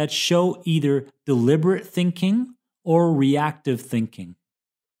that show either deliberate thinking or reactive thinking.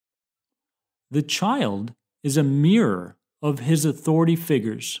 The child is a mirror of his authority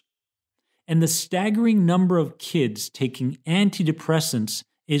figures, and the staggering number of kids taking antidepressants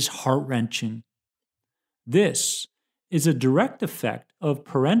is heart-wrenching. This is a direct effect of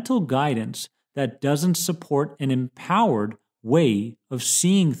parental guidance that doesn't support an empowered way of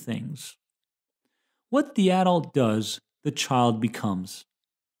seeing things. What the adult does, the child becomes.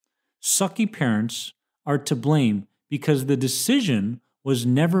 Sucky parents are to blame because the decision was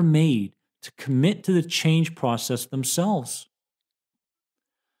never made to commit to the change process themselves.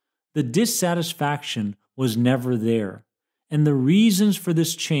 The dissatisfaction was never there, and the reasons for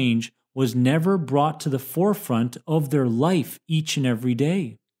this change was never brought to the forefront of their life each and every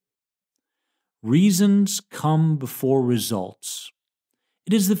day. Reasons come before results.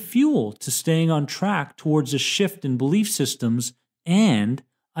 It is the fuel to staying on track towards a shift in belief systems and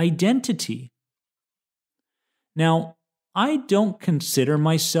identity. Now, I don't consider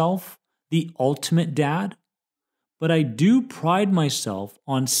myself the ultimate dad, but I do pride myself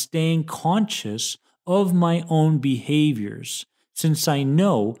on staying conscious of my own behaviors, since I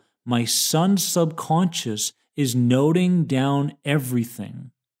know my son's subconscious is noting down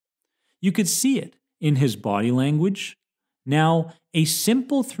everything. You could see it in his body language. Now, a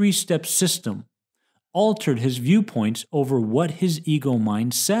simple 3-step system altered his viewpoints over what his ego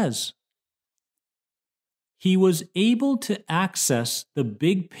mind says. He was able to access the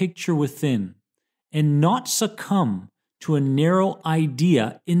big picture within and not succumb to a narrow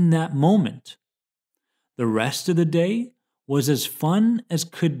idea in that moment. The rest of the day was as fun as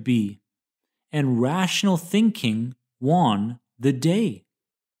could be, and rational thinking won the day.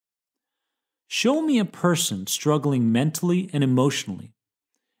 Show me a person struggling mentally and emotionally,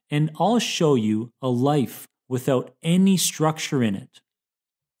 and I'll show you a life without any structure in it.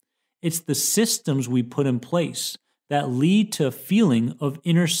 It's the systems we put in place that lead to a feeling of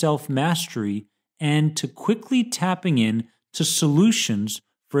inner self-mastery and to quickly tapping in to solutions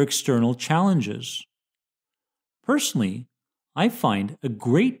for external challenges. Personally, I find a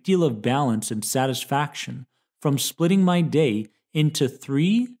great deal of balance and satisfaction from splitting my day into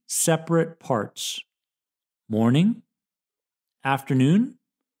 3 separate parts: morning, afternoon,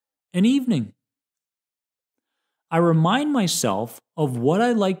 and evening. I remind myself of what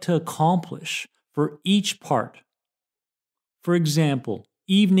I like to accomplish for each part. For example,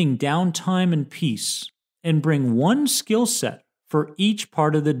 evening downtime and peace, and bring one skill set for each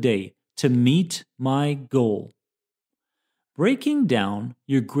part of the day to meet my goal. Breaking down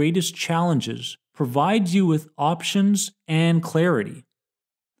your greatest challenges provides you with options and clarity.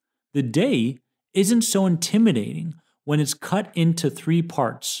 The day isn't so intimidating when it's cut into 3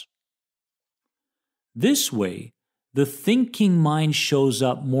 parts. This way, the thinking mind shows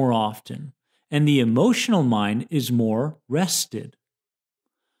up more often, and the emotional mind is more rested.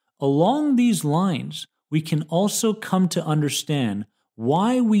 Along these lines, we can also come to understand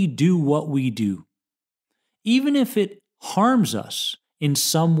why we do what we do, even if it harms us in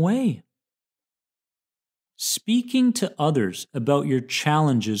some way. Speaking to others about your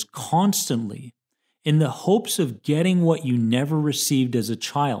challenges constantly in the hopes of getting what you never received as a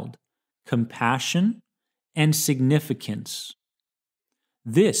child, compassion and significance.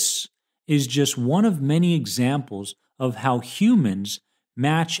 This is just one of many examples of how humans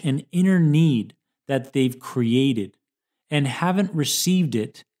match an inner need that they've created and haven't received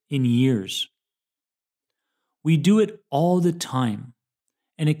it in years. We do it all the time,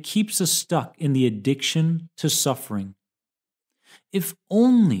 and it keeps us stuck in the addiction to suffering. If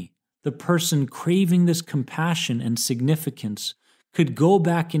only the person craving this compassion and significance could go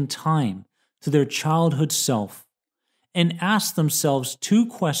back in time to their childhood self and ask themselves two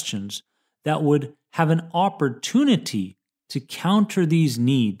questions that would have an opportunity to counter these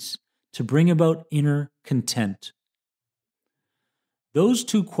needs to bring about inner content. Those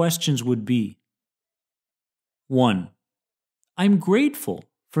two questions would be: 1. I'm grateful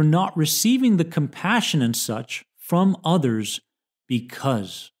for not receiving the compassion and such from others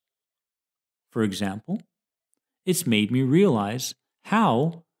because, for example, it's made me realize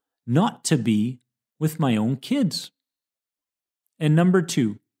how not to be with my own kids. And number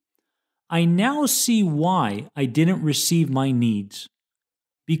 2, I now see why I didn't receive my needs,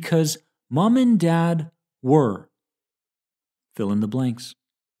 because mom and dad were, fill in the blanks.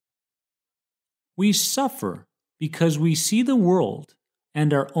 We suffer because we see the world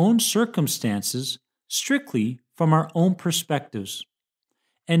and our own circumstances strictly from our own perspectives,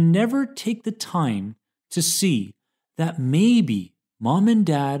 and never take the time to see that maybe mom and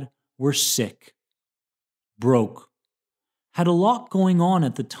dad were sick, broke, had a lot going on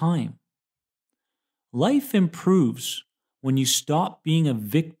at the time. Life improves when you stop being a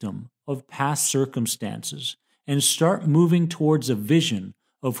victim of past circumstances and start moving towards a vision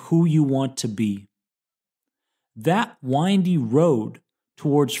of who you want to be. That windy road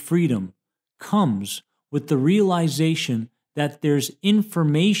towards freedom comes with the realization that there's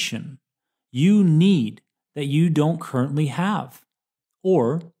information you need that you don't currently have,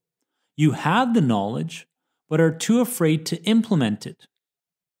 or you have the knowledge but are too afraid to implement it.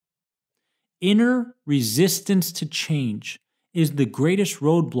 Inner resistance to change is the greatest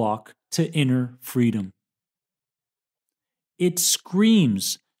roadblock to inner freedom. It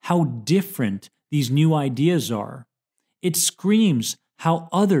screams how different these new ideas are. It screams how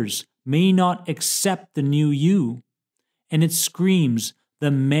others may not accept the new you. And it screams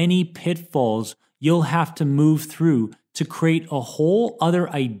the many pitfalls you'll have to move through to create a whole other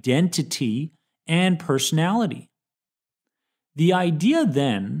identity and personality. The idea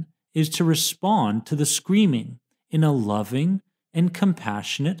then is to respond to the screaming in a loving and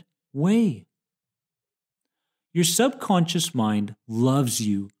compassionate way. Your subconscious mind loves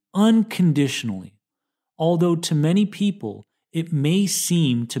you unconditionally, although to many people it may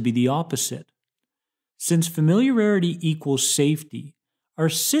seem to be the opposite. Since familiarity equals safety, our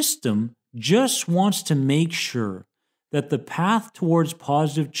system just wants to make sure that the path towards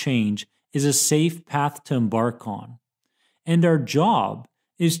positive change is a safe path to embark on. And our job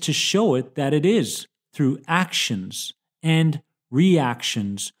is to show it that it is through actions and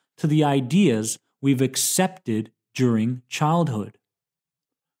reactions to the ideas we've accepted during childhood.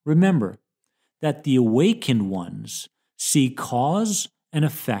 Remember that the awakened ones see cause and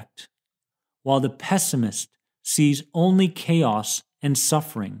effect, while the pessimist sees only chaos and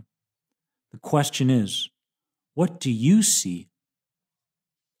suffering. The question is, what do you see?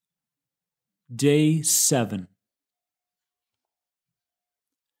 Day 7.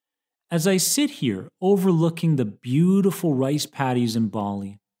 As I sit here overlooking the beautiful rice paddies in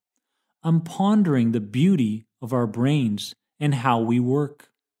Bali, I'm pondering the beauty of our brains and how we work.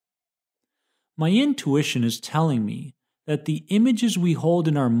 My intuition is telling me that the images we hold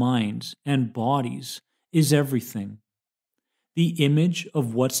in our minds and bodies is everything. The image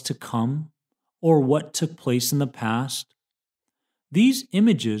of what's to come or what took place in the past. These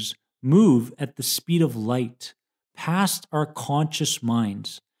images move at the speed of light past our conscious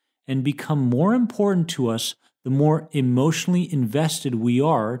minds and become more important to us the more emotionally invested we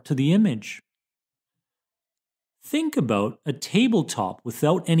are to the image. Think about a tabletop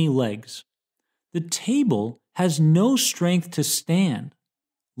without any legs. The table has no strength to stand.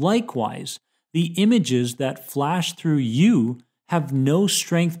 Likewise, the images that flash through you have no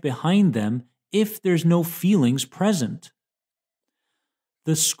strength behind them if there's no feelings present.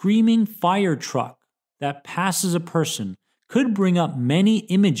 The screaming fire truck that passes a person could bring up many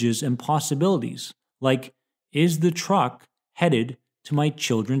images and possibilities, like, is the truck headed to my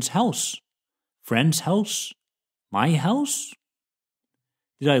children's house, friend's house, my house?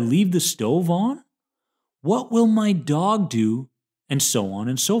 Did I leave the stove on? What will my dog do? And so on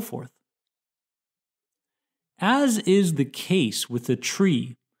and so forth. As is the case with a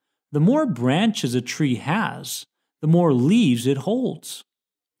tree, the more branches a tree has, the more leaves it holds.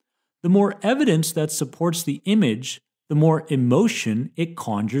 The more evidence that supports the image, the more emotion it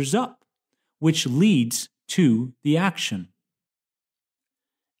conjures up, which leads to the action.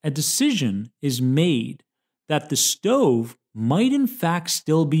 A decision is made that the stove might in fact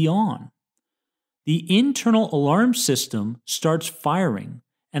still be on. The internal alarm system starts firing,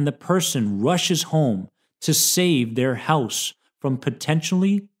 and the person rushes home to save their house from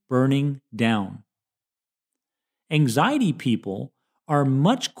potentially burning down. Anxiety people are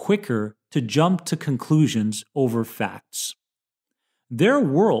much quicker to jump to conclusions over facts. Their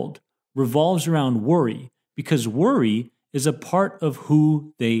world revolves around worry because worry is a part of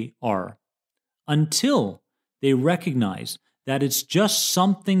who they are, until they recognize that it's just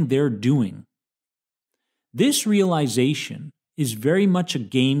something they're doing. This realization is very much a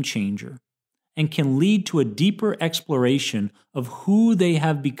game changer and can lead to a deeper exploration of who they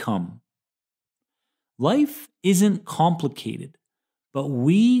have become. Life isn't complicated, but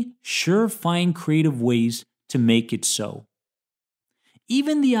we sure find creative ways to make it so.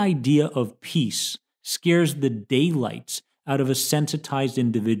 Even the idea of peace scares the daylights out of a sensitized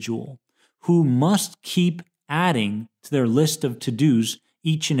individual who must keep adding to their list of to-dos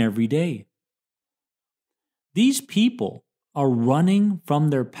each and every day. These people are running from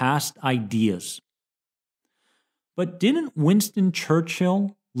their past ideas. But didn't Winston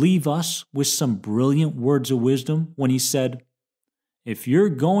Churchill leave us with some brilliant words of wisdom when he said, "If you're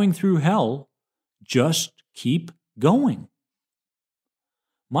going through hell, just keep going"?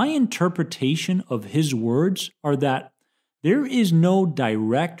 My interpretation of his words are that there is no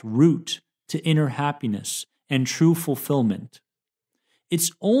direct route to inner happiness and true fulfillment.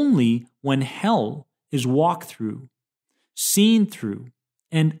 It's only when hell is walked through, seen through,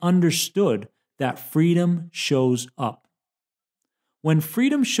 and understood that freedom shows up. When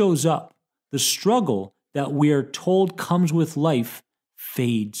freedom shows up, the struggle that we are told comes with life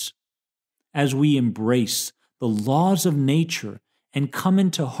fades as we embrace the laws of nature and come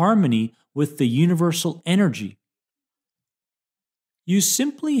into harmony with the universal energy. You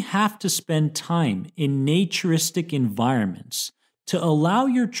simply have to spend time in naturistic environments to allow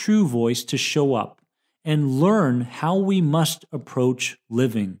your true voice to show up and learn how we must approach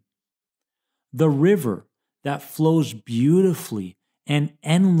living. The river that flows beautifully and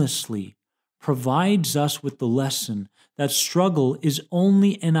endlessly provides us with the lesson that struggle is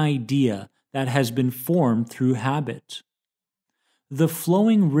only an idea that has been formed through habit. The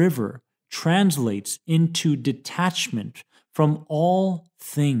flowing river translates into detachment from all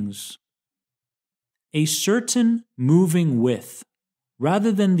things, a certain moving with,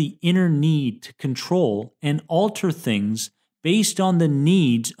 rather than the inner need to control and alter things based on the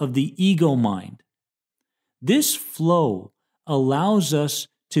needs of the ego mind. This flow allows us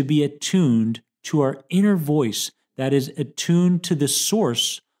to be attuned to our inner voice that is attuned to the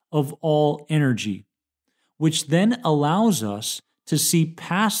source of all energy, which then allows us to see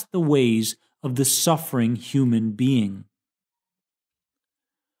past the ways of the suffering human being.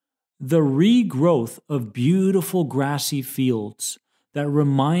 The regrowth of beautiful grassy fields that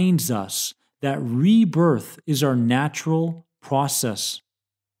reminds us that rebirth is our natural process.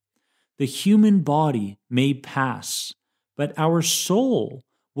 The human body may pass, but our soul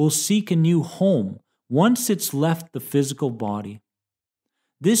will seek a new home once it's left the physical body.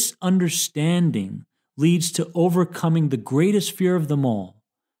 This understanding leads to overcoming the greatest fear of them all,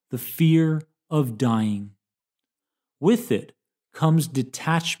 the fear of dying. With it comes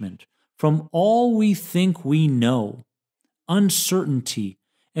detachment from all we think we know, uncertainty,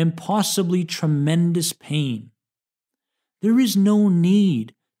 and possibly tremendous pain. There is no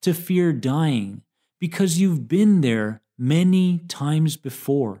need to fear dying because you've been there many times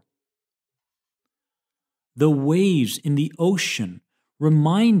before. The waves in the ocean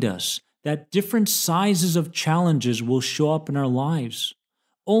remind us that different sizes of challenges will show up in our lives,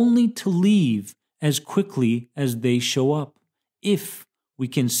 only to leave as quickly as they show up, if we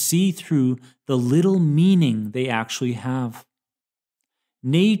can see through the little meaning they actually have.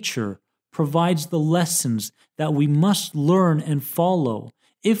 Nature provides the lessons that we must learn and follow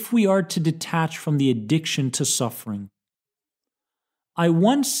if we are to detach from the addiction to suffering. I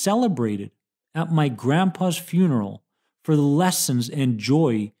once celebrated at my grandpa's funeral for the lessons and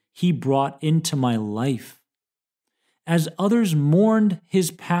joy he brought into my life. As others mourned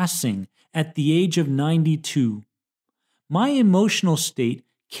his passing at the age of 92, my emotional state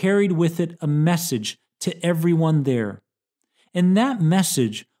carried with it a message to everyone there. And that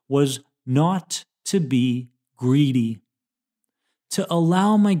message was not to be greedy. To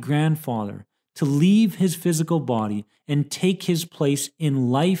allow my grandfather to leave his physical body and take his place in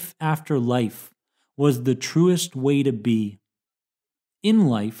life after life was the truest way to be. In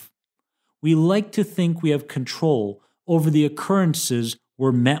life, we like to think we have control over the occurrences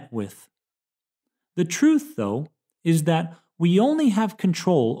we're met with. The truth, though, is that we only have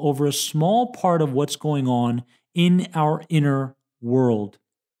control over a small part of what's going on in our inner world.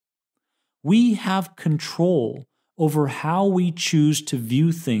 We have control over how we choose to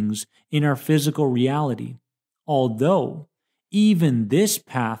view things in our physical reality, although even this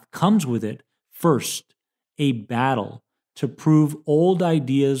path comes with it, first, a battle to prove old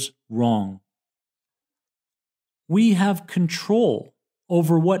ideas wrong. We have control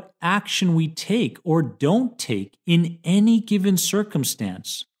over what action we take or don't take in any given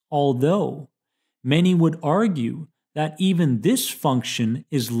circumstance, although many would argue that even this function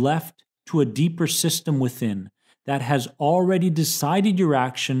is left to a deeper system within that has already decided your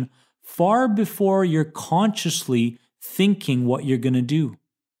action far before you're consciously thinking what you're going to do.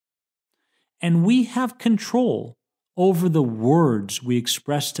 And we have control over the words we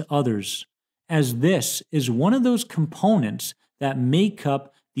express to others, as this is one of those components that make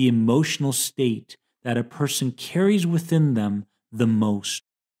up the emotional state that a person carries within them the most.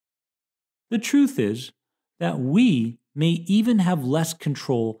 The truth is that we may even have less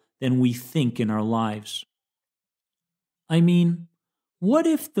control than we think in our lives. I mean, what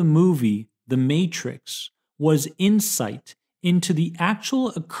if the movie The Matrix was insight into the actual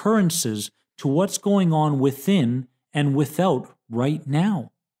occurrences to what's going on within and without right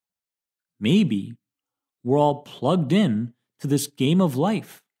now? Maybe we're all plugged in to this game of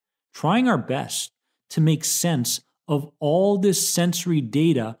life, trying our best to make sense of all this sensory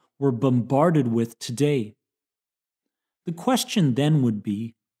data we're bombarded with today. The question then would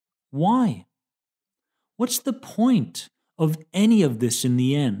be, why? What's the point of any of this in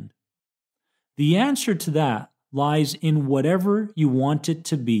the end? The answer to that lies in whatever you want it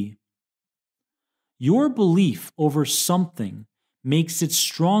to be. Your belief over something makes it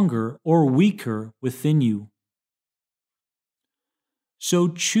stronger or weaker within you. So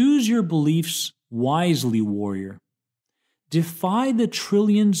choose your beliefs wisely, warrior. Defy the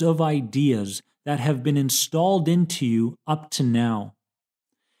trillions of ideas that have been installed into you up to now.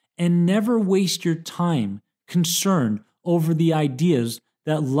 And never waste your time concerned over the ideas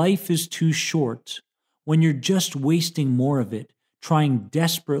that life is too short, when you're just wasting more of it, trying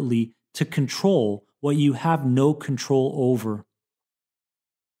desperately to control what you have no control over.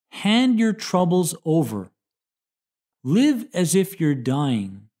 Hand your troubles over. Live as if you're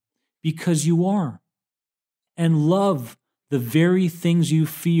dying, because you are. And love the very things you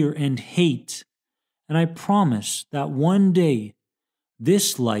fear and hate. And I promise that one day,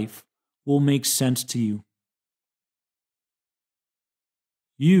 this life will make sense to you.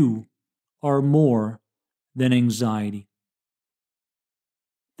 You are more than anxiety.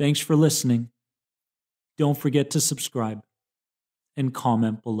 Thanks for listening. Don't forget to subscribe and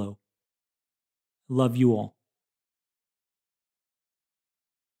comment below. Love you all.